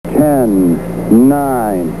10,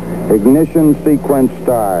 9, ignition sequence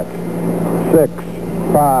start. 6,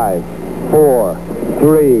 5, 4,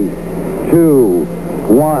 3, 2,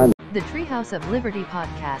 1. The Treehouse of Liberty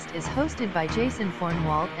podcast is hosted by Jason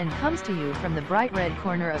Fornwalt and comes to you from the bright red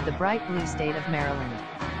corner of the bright blue state of Maryland.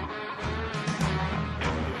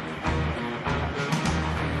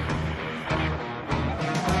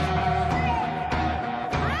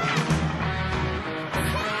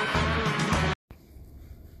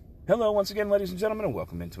 Hello once again, ladies and gentlemen, and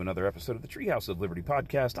welcome into another episode of the Treehouse of Liberty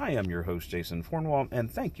podcast. I am your host, Jason Fornwalt, and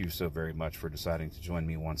thank you so very much for deciding to join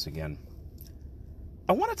me once again.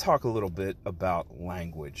 I want to talk a little bit about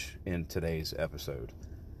language in today's episode.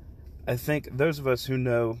 I think those of us who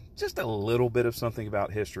know just a little bit of something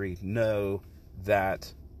about history know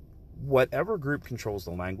that whatever group controls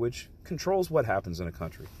the language controls what happens in a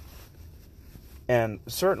country. And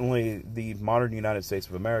certainly the modern United States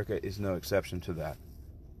of America is no exception to that.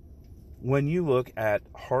 When you look at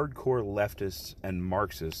hardcore leftists and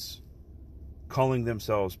Marxists calling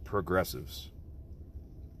themselves progressives,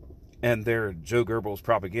 and their Joe Goebbels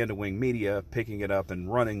propaganda wing media picking it up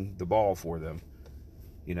and running the ball for them,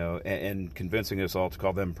 you know, and convincing us all to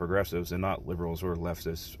call them progressives and not liberals or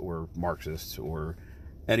leftists or Marxists or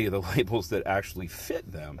any of the labels that actually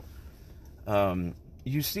fit them,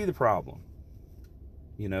 you see the problem.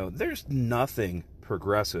 You know, there's nothing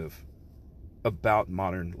progressive about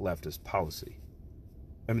modern leftist policy.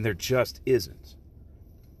 I mean, there just isn't.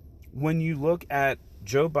 When you look at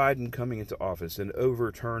Joe Biden coming into office and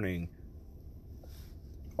overturning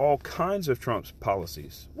all kinds of Trump's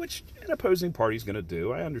policies, which an opposing party is going to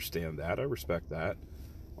do, I understand that, I respect that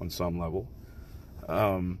on some level.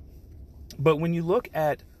 But when you look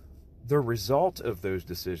at the result of those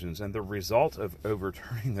decisions and the result of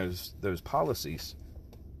overturning those policies,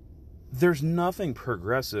 there's nothing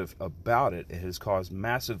progressive about it. It has caused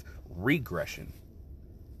massive regression.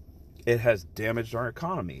 It has damaged our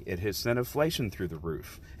economy. It has sent inflation through the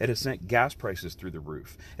roof. It has sent gas prices through the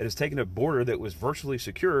roof. It has taken a border that was virtually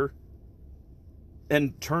secure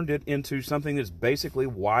and turned it into something that's basically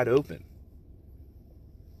wide open.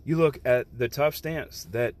 You look at the tough stance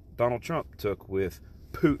that Donald Trump took with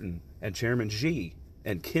Putin and Chairman Xi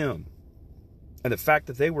and Kim, and the fact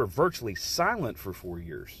that they were virtually silent for 4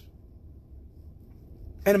 years.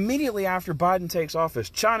 And immediately after Biden takes office,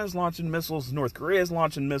 China's launching missiles, North Korea's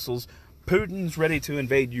launching missiles, Putin's ready to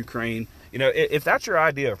invade Ukraine. You know, if that's your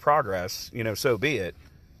idea of progress, you know, so be it.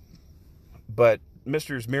 But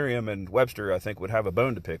Misters Merriam and Webster, I think, would have a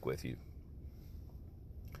bone to pick with you.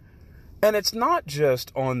 And it's not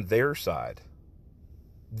just on their side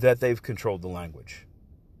that they've controlled the language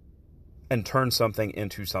and turned something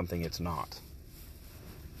into something it's not.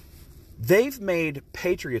 They've made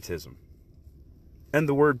patriotism and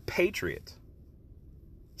the word patriot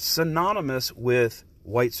synonymous with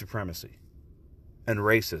white supremacy and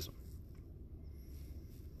racism.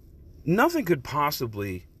 Nothing could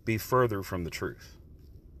possibly be further from the truth.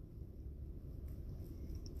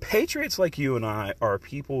 Patriots like you and I are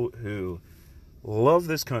people who love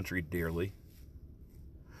this country dearly,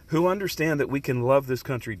 who understand that we can love this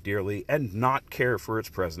country dearly and not care for its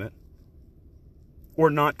president, or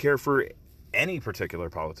not care for any particular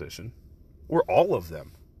politician, or all of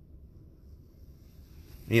them.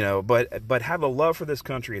 You know, but have a love for this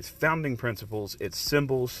country, its founding principles, its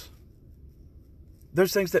symbols.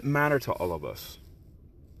 Those things that matter to all of us.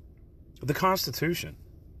 The Constitution.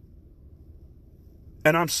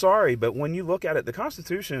 And I'm sorry, but when you look at it, the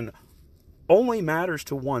Constitution only matters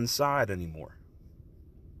to one side anymore.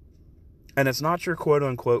 And it's not your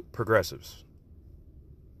quote-unquote progressives.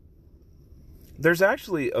 There's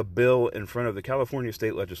actually a bill in front of the California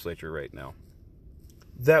State Legislature right now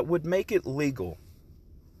that would make it legal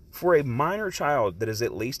for a minor child that is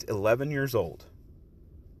at least 11 years old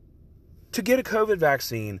to get a COVID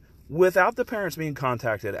vaccine without the parents being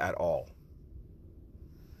contacted at all.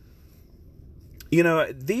 You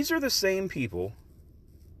know, these are the same people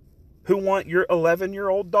who want your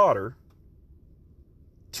 11-year-old daughter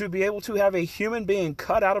to be able to have a human being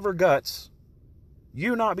cut out of her guts,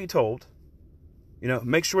 you not be told. You know,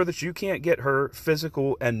 make sure that you can't get her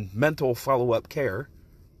physical and mental follow-up care,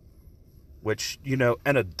 which, you know,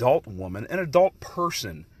 an adult woman, an adult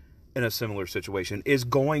person in a similar situation is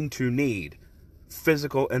going to need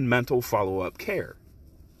physical and mental follow-up care.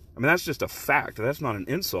 I mean, that's just a fact. That's not an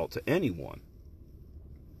insult to anyone.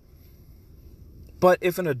 But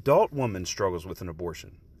if an adult woman struggles with an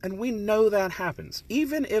abortion, and we know that happens,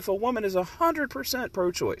 even if a woman is 100%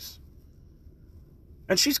 pro-choice,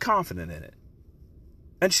 and she's confident in it,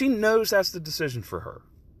 and she knows that's the decision for her,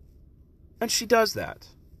 and she does that,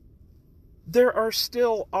 there are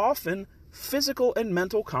still often physical and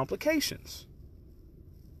mental complications.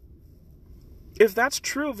 If that's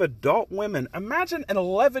true of adult women, imagine an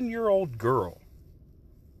 11-year-old girl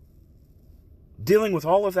dealing with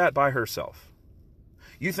all of that by herself.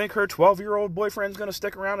 You think her 12-year-old boyfriend's going to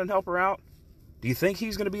stick around and help her out? Do you think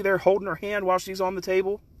he's going to be there holding her hand while she's on the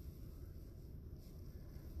table?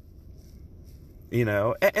 You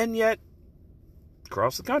know, and yet,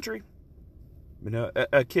 across the country, you know,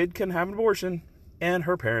 a kid can have an abortion and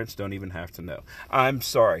her parents don't even have to know. I'm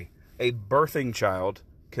sorry, a birthing child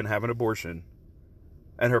can have an abortion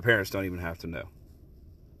and her parents don't even have to know.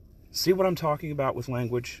 See what I'm talking about with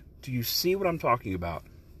language? Do you see what I'm talking about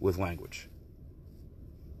with language?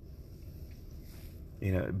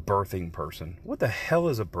 You know, birthing person. What the hell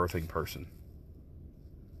is a birthing person?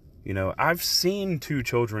 You know, I've seen 2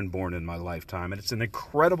 children born in my lifetime, and it's an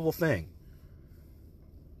incredible thing.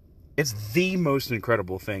 It's the most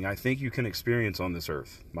incredible thing I think you can experience on this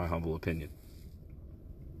earth, my humble opinion.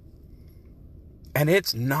 And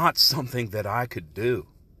it's not something that I could do.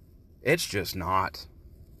 It's just not.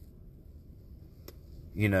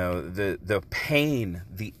 You know, the pain,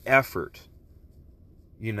 the effort,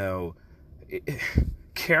 you know,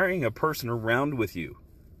 carrying a person around with you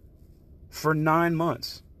for 9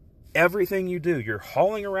 months. Everything you do, you're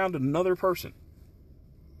hauling around another person.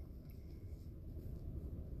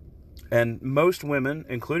 And most women,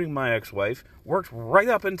 including my ex-wife, worked right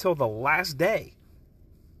up until the last day.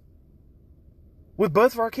 With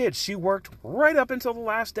both of our kids, she worked right up until the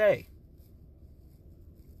last day.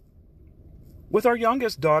 With our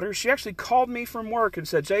youngest daughter, she actually called me from work and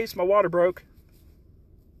said, "Jace, my water broke."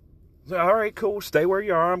 I said, "All right, cool. Stay where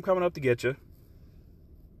you are. I'm coming up to get you."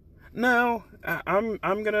 "No, I'm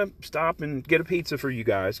going to stop and get a pizza for you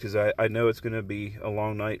guys because I know it's going to be a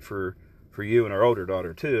long night for you and our older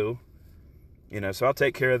daughter too. You know, so I'll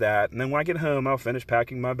take care of that. And then when I get home, I'll finish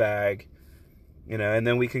packing my bag, you know, and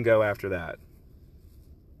then we can go after that."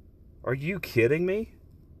 Are you kidding me?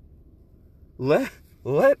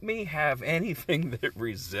 Let me have anything that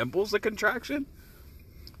resembles a contraction?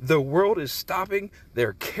 The world is stopping.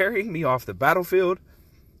 They're carrying me off the battlefield.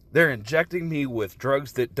 They're injecting me with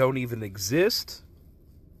drugs that don't even exist.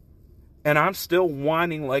 And I'm still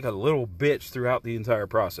whining like a little bitch throughout the entire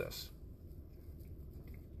process.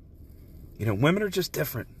 You know, women are just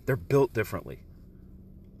different. They're built differently.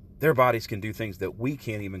 Their bodies can do things that we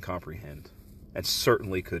can't even comprehend and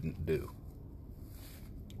certainly couldn't do.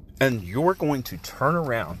 And you're going to turn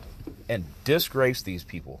around and disgrace these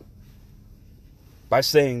people by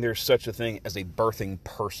saying there's such a thing as a birthing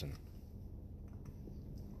person.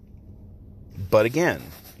 But again,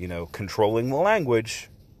 you know, controlling the language,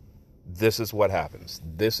 this is what happens.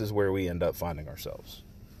 This is where we end up finding ourselves.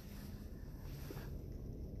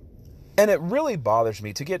 And it really bothers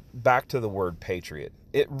me, to get back to the word patriot,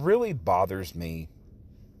 it really bothers me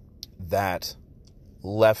that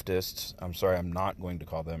leftists, I'm sorry, I'm not going to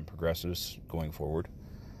call them progressives going forward,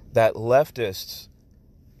 that leftists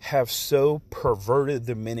have so perverted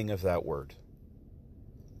the meaning of that word.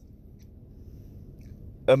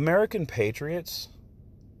 American patriots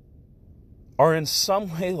are in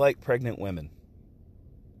some way like pregnant women.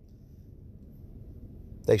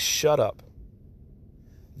 They shut up.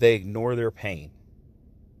 They ignore their pain.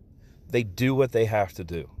 They do what they have to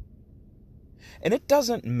do. And it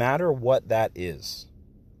doesn't matter what that is.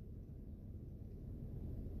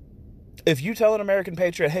 If you tell an American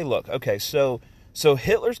patriot, hey, look, okay, so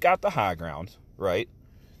Hitler's got the high ground, right?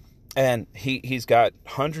 And he's got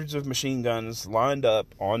hundreds of machine guns lined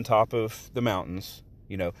up on top of the mountains,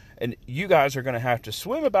 you know, and you guys are going to have to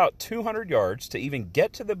swim about 200 yards to even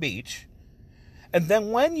get to the beach. And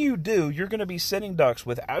then when you do, you're going to be sitting ducks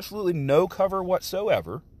with absolutely no cover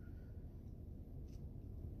whatsoever.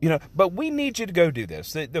 You know, but we need you to go do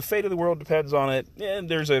this. The fate of the world depends on it. And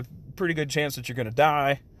there's a pretty good chance that you're going to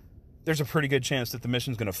die. There's a pretty good chance that the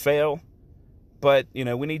mission's going to fail. But, you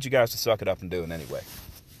know, we need you guys to suck it up and do it anyway.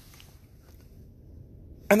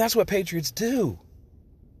 And that's what patriots do.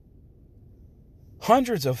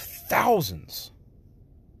 Hundreds of thousands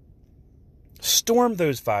stormed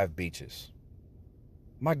those 5 beaches.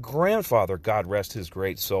 My grandfather, God rest his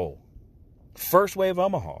great soul, first wave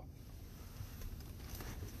Omaha.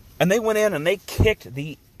 And they went in and they kicked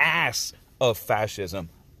the ass of fascism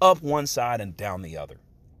up one side and down the other.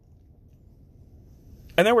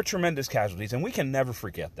 And there were tremendous casualties, and we can never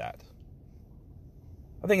forget that.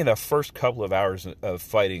 I think in the first couple of hours of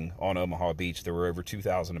fighting on Omaha Beach, there were over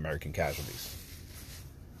 2,000 American casualties.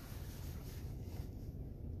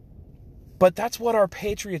 But that's what our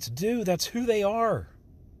patriots do. That's who they are.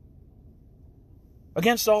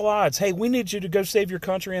 Against all odds, hey, we need you to go save your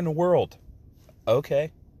country and the world.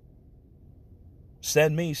 Okay.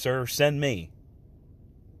 Send me, sir. Send me.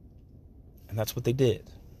 And that's what they did.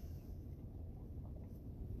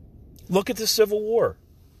 Look at the Civil War.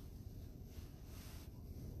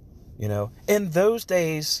 You know, in those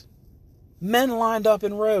days, men lined up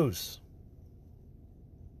in rows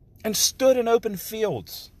and stood in open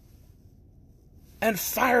fields and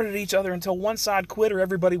fired at each other until one side quit or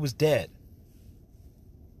everybody was dead.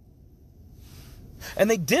 And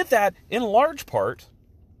they did that in large part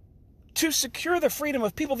to secure the freedom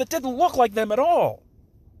of people that didn't look like them at all.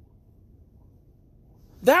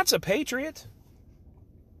 That's a patriot.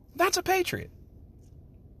 That's a patriot.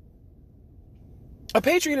 A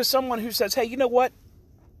patriot is someone who says, hey, you know what?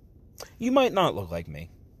 You might not look like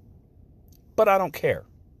me, but I don't care.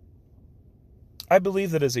 I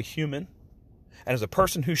believe that as a human and as a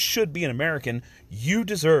person who should be an American, you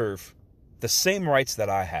deserve the same rights that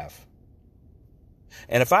I have.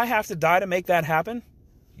 And if I have to die to make that happen,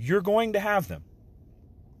 you're going to have them.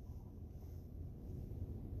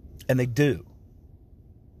 And they do.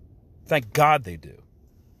 Thank God they do.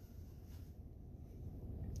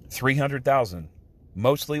 300,000,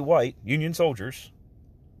 mostly white, Union soldiers,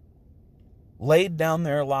 laid down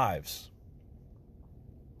their lives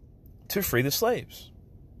to free the slaves.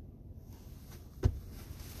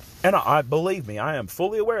 And believe me, I am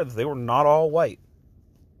fully aware that they were not all white.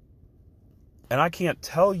 And I can't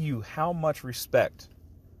tell you how much respect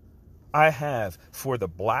I have for the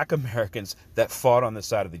black Americans that fought on the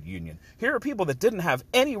side of the Union. Here are people that didn't have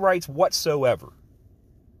any rights whatsoever,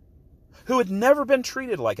 who had never been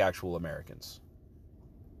treated like actual Americans.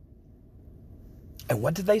 And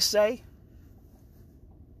what did they say?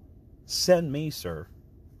 Send me, sir.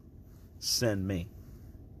 Send me.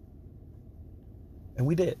 And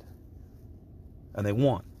we did. And they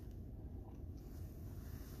won.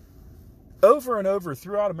 Over and over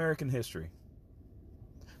throughout American history,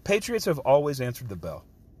 patriots have always answered the bell.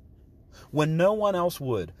 When no one else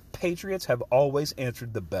would, patriots have always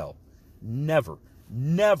answered the bell. Never,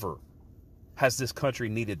 never has this country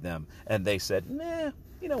needed them. And they said, nah,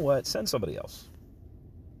 you know what? Send somebody else.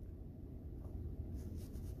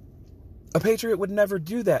 A patriot would never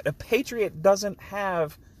do that. A patriot doesn't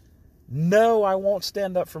have, no, I won't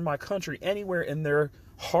stand up for my country anywhere in their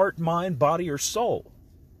heart, mind, body, or soul.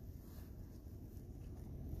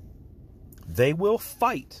 They will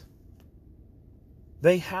fight.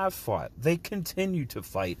 They have fought. They continue to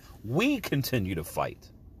fight. We continue to fight.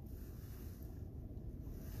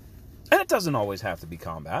 And it doesn't always have to be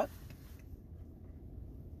combat.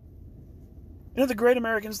 You know, the great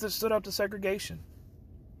Americans that stood up to segregation.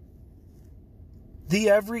 The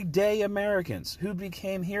everyday Americans who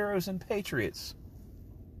became heroes and patriots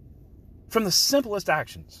from the simplest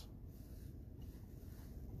actions.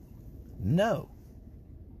 No,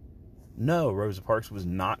 Rosa Parks was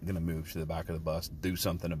not going to move to the back of the bus, do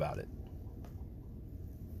something about it.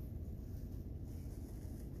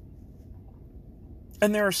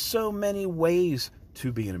 And there are so many ways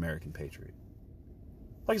to be an American patriot.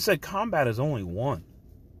 Like I said, combat is only one.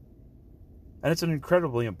 And it's an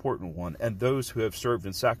incredibly important one. And those who have served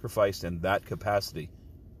and sacrificed in that capacity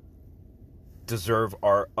deserve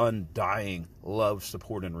our undying love,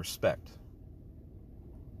 support, and respect.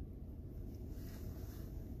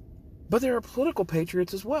 But there are political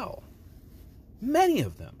patriots as well. Many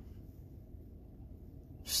of them.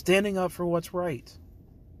 Standing up for what's right.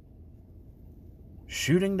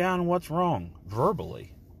 Shooting down what's wrong,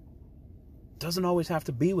 verbally. Doesn't always have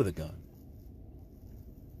to be with a gun.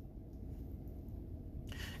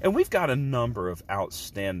 And we've got a number of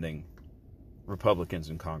outstanding Republicans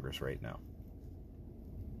in Congress right now.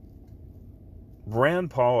 Rand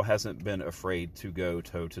Paul hasn't been afraid to go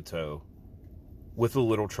toe-to-toe with the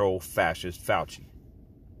little troll fascist Fauci.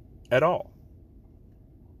 At all.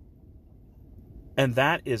 And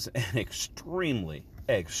that is an extremely,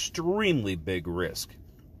 extremely big risk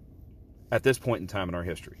at this point in time in our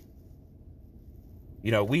history.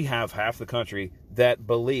 You know, we have half the country that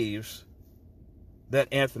believes that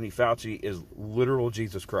Anthony Fauci is literal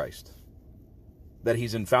Jesus Christ. That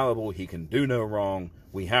he's infallible, he can do no wrong,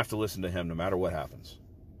 we have to listen to him no matter what happens.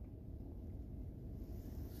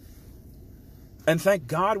 And thank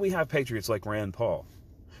God we have patriots like Rand Paul,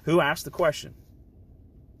 who asked the question,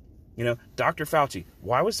 you know, Dr. Fauci,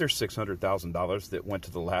 why was there $600,000 that went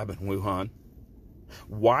to the lab in Wuhan?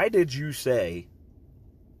 Why did you say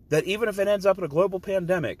that even if it ends up in a global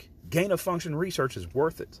pandemic, gain-of-function research is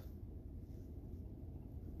worth it?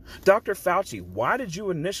 Dr. Fauci, why did you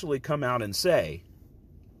initially come out and say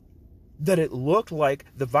that it looked like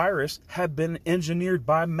the virus had been engineered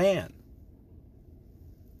by man?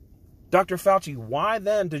 Dr. Fauci, why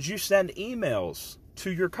then did you send emails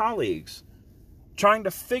to your colleagues trying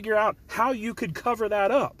to figure out how you could cover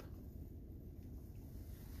that up?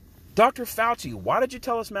 Dr. Fauci, why did you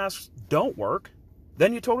tell us masks don't work?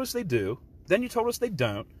 Then you told us they do. Then you told us they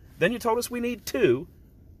don't. Then you told us we need 2.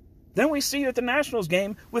 Then we see you at the Nationals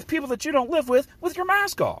game with people that you don't live with your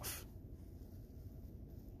mask off.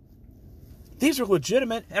 These are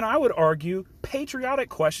legitimate, and I would argue, patriotic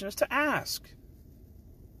questions to ask.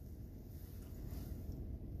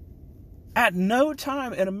 At no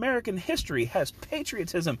time in American history has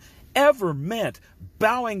patriotism ever meant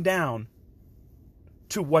bowing down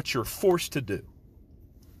to what you're forced to do.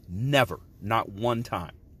 Never. Not one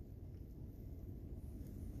time.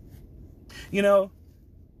 You know,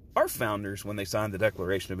 our founders, when they signed the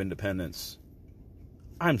Declaration of Independence,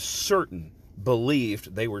 I'm certain,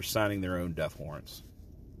 believed they were signing their own death warrants.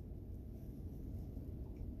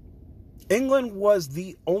 England was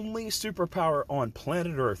the only superpower on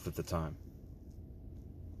planet Earth at the time.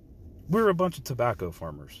 We were a bunch of tobacco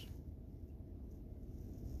farmers.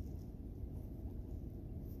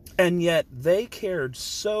 And yet they cared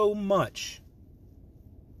so much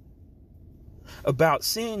about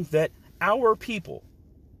seeing that our people,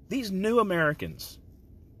 these new Americans,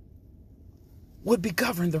 would be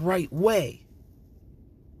governed the right way.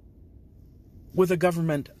 With a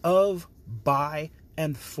government of, by,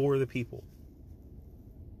 and for the people.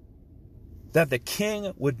 That the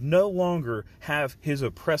king would no longer have his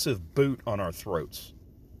oppressive boot on our throats.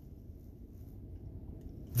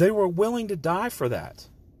 They were willing to die for that.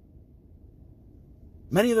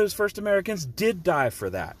 Many of those first Americans did die for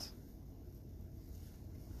that.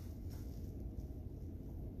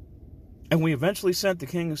 And we eventually sent the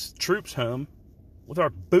king's troops home with our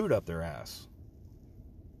boot up their ass.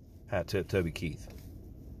 Hat tip Toby Keith.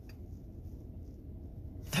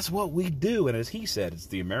 That's what we do, and as he said, it's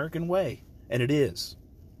the American way. And it is.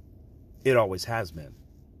 It always has been.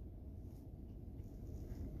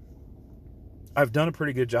 I've done a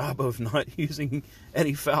pretty good job of not using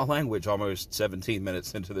any foul language almost 17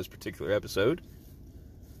 minutes into this particular episode.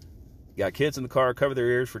 Got kids in the car, cover their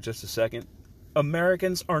ears for just a second.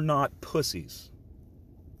 Americans are not pussies.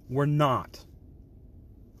 We're not.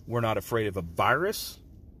 We're not afraid of a virus.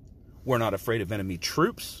 We're not afraid of enemy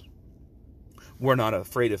troops. We're not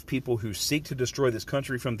afraid of people who seek to destroy this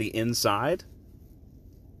country from the inside.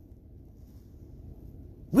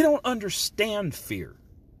 We don't understand fear.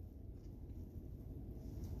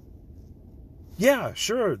 Yeah,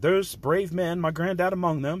 sure, those brave men, my granddad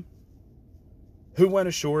among them, who went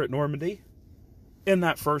ashore at Normandy in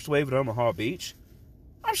that first wave at Omaha Beach,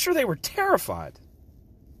 I'm sure they were terrified.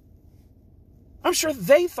 I'm sure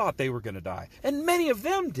they thought they were going to die, and many of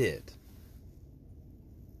them did.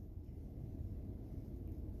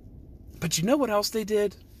 But you know what else they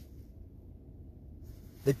did?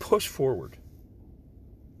 They pushed forward.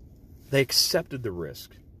 They accepted the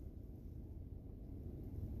risk.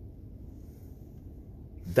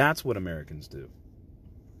 That's what Americans do.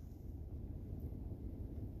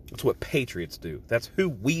 That's what patriots do. That's who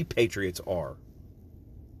we patriots are.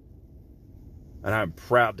 And I'm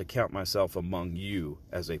proud to count myself among you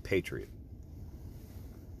as a patriot.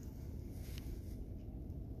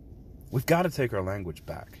 We've got to take our language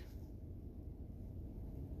back.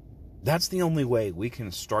 That's the only way we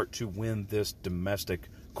can start to win this domestic,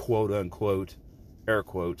 quote-unquote, air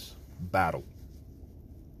quotes, battle.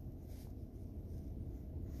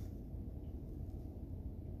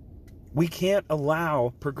 We can't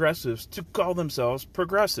allow progressives to call themselves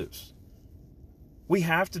progressives. We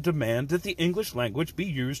have to demand that the English language be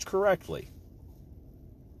used correctly.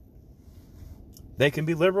 They can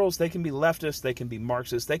be liberals, they can be leftists, they can be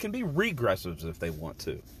Marxists, they can be regressives if they want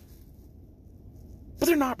to. But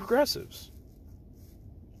they're not progressives.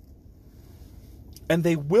 And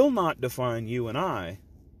they will not define you and I,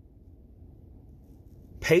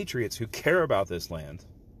 patriots who care about this land.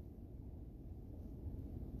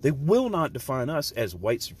 They will not define us as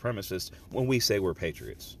white supremacists when we say we're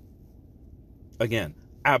patriots. Again,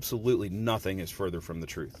 absolutely nothing is further from the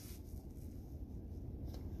truth.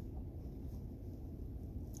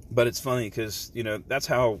 But it's funny because, that's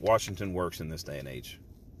how Washington works in this day and age.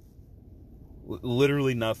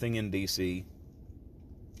 Literally nothing in D.C.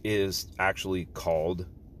 is actually called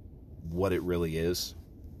what it really is.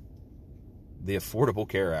 The Affordable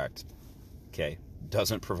Care Act,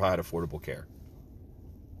 doesn't provide affordable care.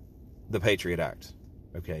 The Patriot Act,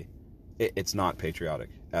 it's not patriotic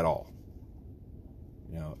at all.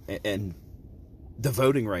 And the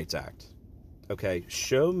Voting Rights Act,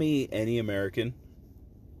 show me any American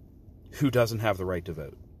who doesn't have the right to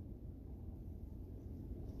vote.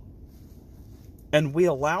 And we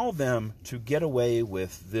allow them to get away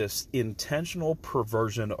with this intentional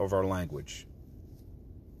perversion of our language.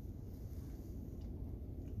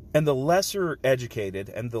 And the lesser educated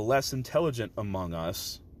and the less intelligent among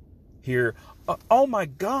us hear, oh my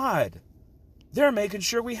God, they're making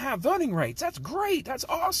sure we have voting rights. That's great. That's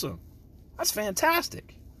awesome. That's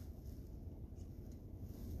fantastic.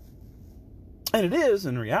 And it is,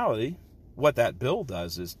 in reality, what that bill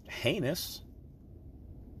does is heinous.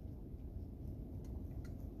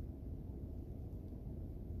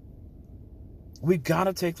 We've got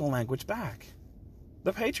to take the language back.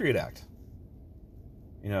 The Patriot Act.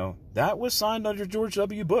 You know, that was signed under George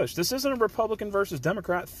W. Bush. This isn't a Republican versus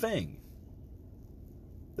Democrat thing.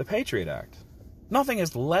 The Patriot Act. Nothing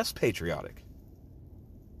is less patriotic.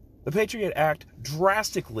 The Patriot Act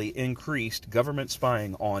drastically increased government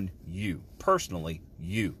spying on you. Personally,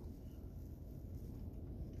 you.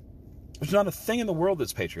 There's not a thing in the world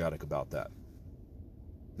that's patriotic about that.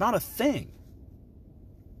 Not a thing.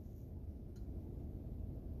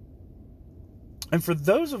 And for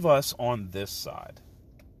those of us on this side,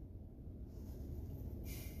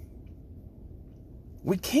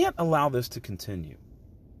 we can't allow this to continue.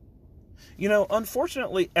 You know,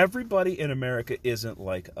 unfortunately, everybody in America isn't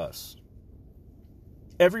like us.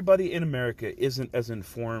 Everybody in America isn't as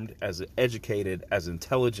informed, as educated, as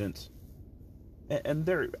intelligent. And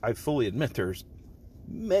I fully admit there's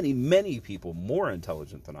many, many people more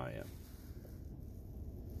intelligent than I am.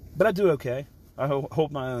 But I do okay. I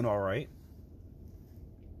hold my own all right.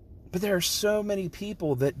 But there are so many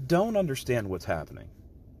people that don't understand what's happening.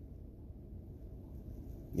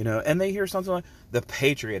 You know, and they hear something like the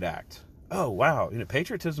Patriot Act. Oh, wow. You know,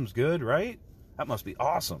 patriotism's good, right? That must be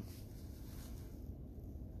awesome.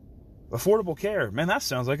 Affordable care. Man, that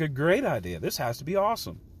sounds like a great idea. This has to be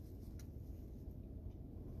awesome.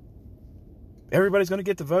 Everybody's going to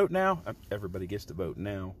get to vote now? Everybody gets to vote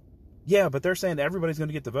now. Yeah, but they're saying everybody's going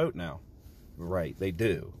to get to vote now. Right, they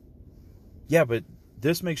do. Yeah, but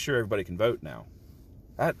this makes sure everybody can vote now.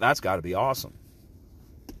 That's got to be awesome.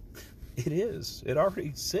 It is. It already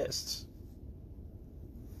exists.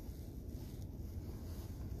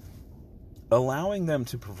 Allowing them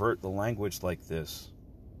to pervert the language like this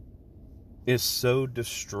is so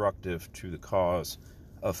destructive to the cause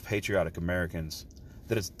of patriotic Americans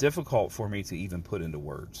that it's difficult for me to even put into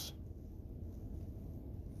words.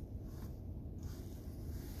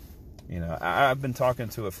 You know, I've been talking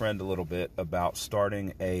to a friend a little bit about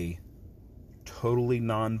starting a totally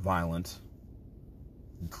nonviolent,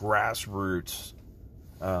 grassroots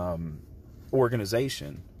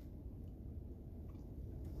organization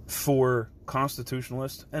for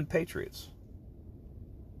constitutionalists and patriots.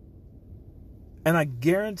 And I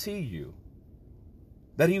guarantee you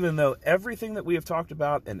that even though everything that we have talked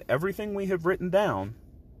about and everything we have written down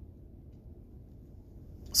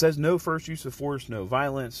says no first use of force, no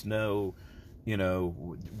violence, no, you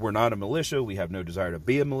know, we're not a militia, we have no desire to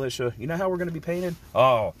be a militia. You know how we're going to be painted?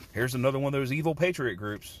 Oh, here's another one of those evil patriot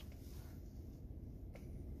groups.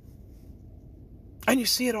 And you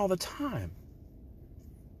see it all the time.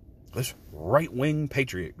 This right-wing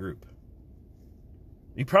patriot group.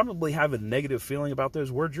 You probably have a negative feeling about those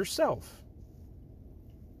words yourself.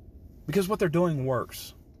 Because what they're doing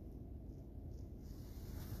works.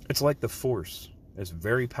 It's like the Force. It's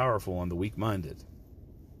very powerful on the weak-minded.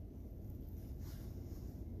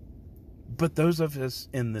 But those of us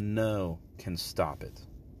in the know can stop it.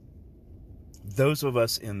 Those of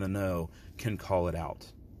us in the know can call it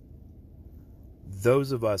out.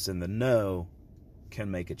 Those of us in the know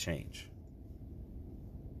can make a change.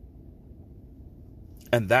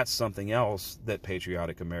 And that's something else that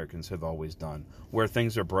patriotic Americans have always done. Where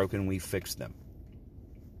things are broken, we fix them.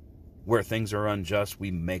 Where things are unjust,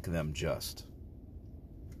 we make them just.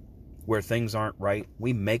 Where things aren't right,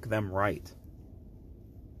 we make them right.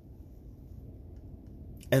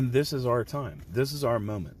 And this is our time. This is our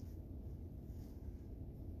moment.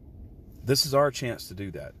 This is our chance to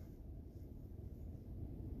do that.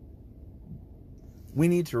 We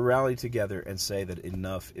need to rally together and say that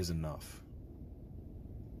enough is enough.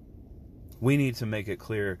 We need to make it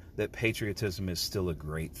clear that patriotism is still a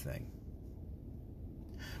great thing.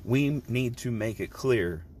 We need to make it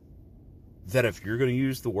clear that if you're going to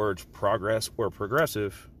use the words progress or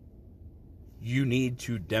progressive, you need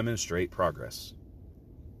to demonstrate progress.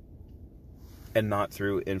 And not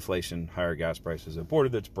through inflation, higher gas prices, a border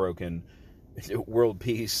that's broken, world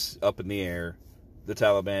peace up in the air, the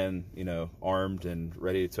Taliban, armed and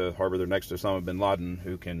ready to harbor their next Osama bin Laden,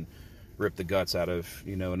 who can rip the guts out of,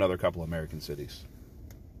 another couple of American cities.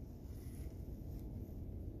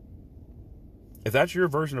 If that's your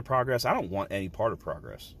version of progress, I don't want any part of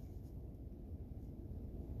progress.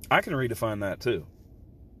 I can redefine that too.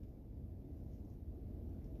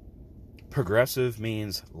 Progressive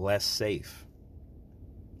means less safe.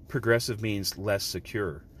 Progressive means less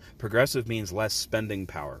secure. Progressive means less spending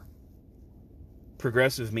power.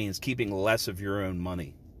 Progressive means keeping less of your own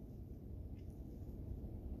money.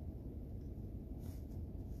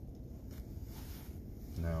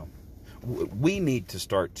 No. We need to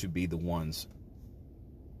start to be the ones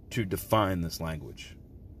to define this language.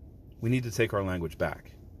 We need to take our language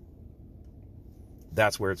back.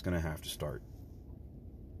 That's where it's going to have to start.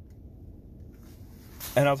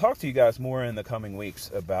 And I'll talk to you guys more in the coming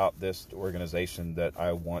weeks about this organization that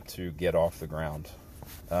I want to get off the ground.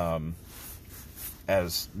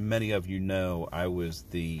 As many of you know, I was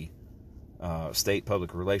the state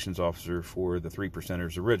public relations officer for the 3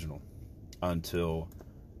 Percenters Original until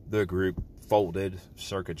the group folded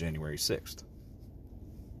circa January 6th.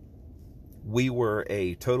 We were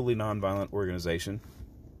a totally nonviolent organization.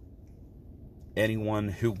 Anyone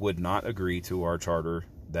who would not agree to our charter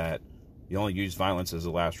that you only use violence as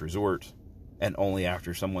a last resort, and only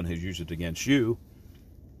after someone has used it against you,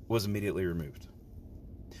 was immediately removed.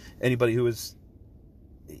 Anybody who was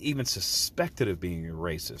even suspected of being a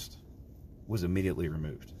racist was immediately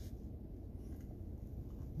removed.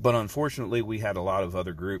 But unfortunately, we had a lot of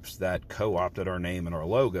other groups that co-opted our name and our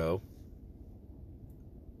logo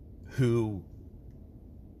who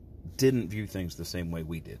didn't view things the same way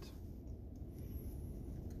we did.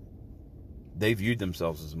 They viewed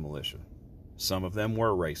themselves as a militia. Some of them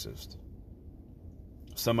were racist.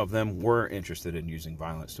 Some of them were interested in using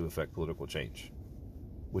violence to effect political change,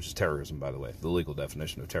 which is terrorism, by the way, the legal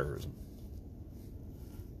definition of terrorism.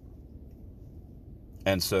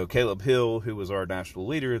 And so Caleb Hill, who was our national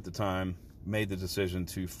leader at the time, made the decision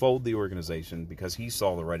to fold the organization because he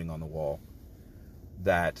saw the writing on the wall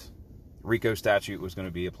that RICO statute was going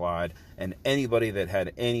to be applied, and anybody that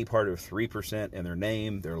had any part of 3% in their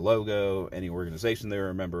name, their logo, any organization they were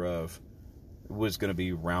a member of, was going to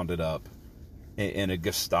be rounded up in a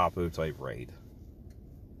Gestapo-type raid.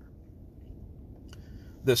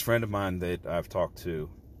 This friend of mine that I've talked to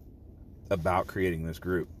about creating this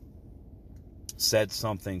group said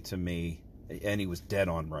something to me, and he was dead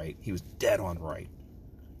on right. He was dead on right.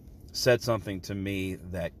 Said something to me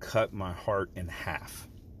that cut my heart in half.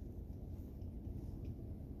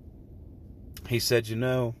 He said, you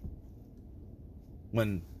know,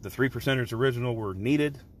 when the 3 Percenters Original were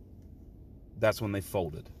needed, that's when they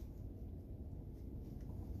folded.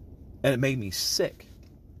 And it made me sick.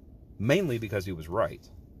 Mainly because he was right.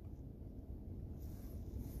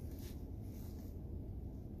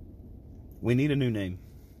 We need a new name.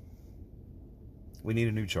 We need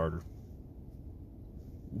a new charter.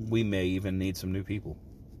 We may even need some new people.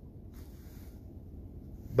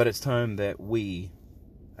 But it's time that we,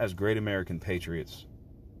 as great American patriots,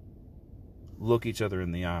 look each other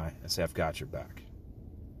in the eye and say, I've got your back.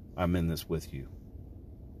 I'm in this with you.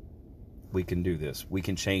 We can do this. We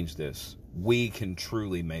can change this. We can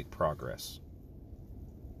truly make progress.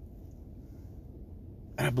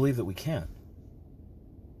 And I believe that we can.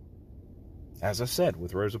 As I said,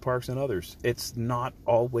 with Rosa Parks and others, it's not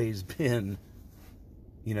always been,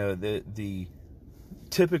 you know, the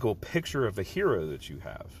typical picture of a hero that you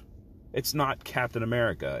have. It's not Captain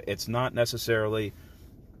America. It's not necessarily,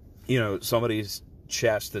 you know, somebody's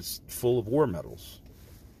chest that's full of war medals.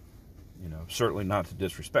 You know, certainly not to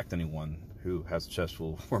disrespect anyone who has a chest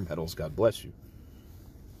full of war medals, God bless you.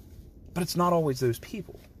 But it's not always those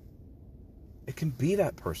people. It can be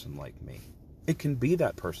that person like me. It can be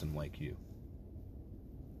that person like you.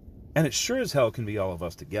 And it sure as hell can be all of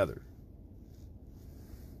us together.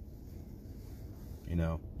 You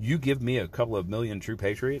know, you give me a couple of million true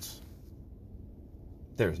patriots,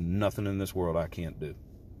 there's nothing in this world I can't do.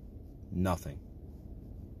 Nothing.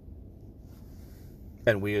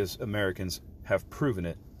 And we as Americans have proven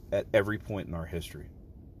it at every point in our history.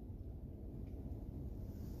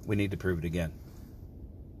 We need to prove it again.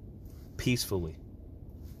 Peacefully,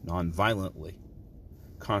 non-violently,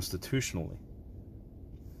 constitutionally,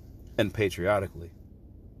 and patriotically,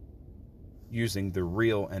 using the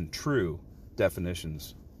real and true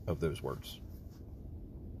definitions of those words.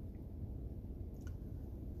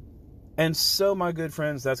 And so, my good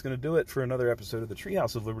friends, that's going to do it for another episode of the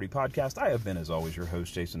Treehouse of Liberty podcast. I have been, as always, your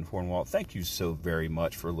host, Jason Fornwalt. Thank you so very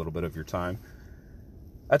much for a little bit of your time.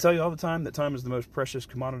 I tell you all the time that time is the most precious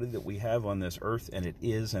commodity that we have on this earth, and it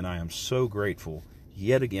is, and I am so grateful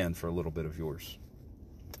yet again for a little bit of yours.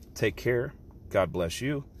 Take care. God bless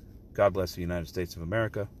you. God bless the United States of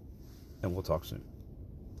America, and we'll talk soon.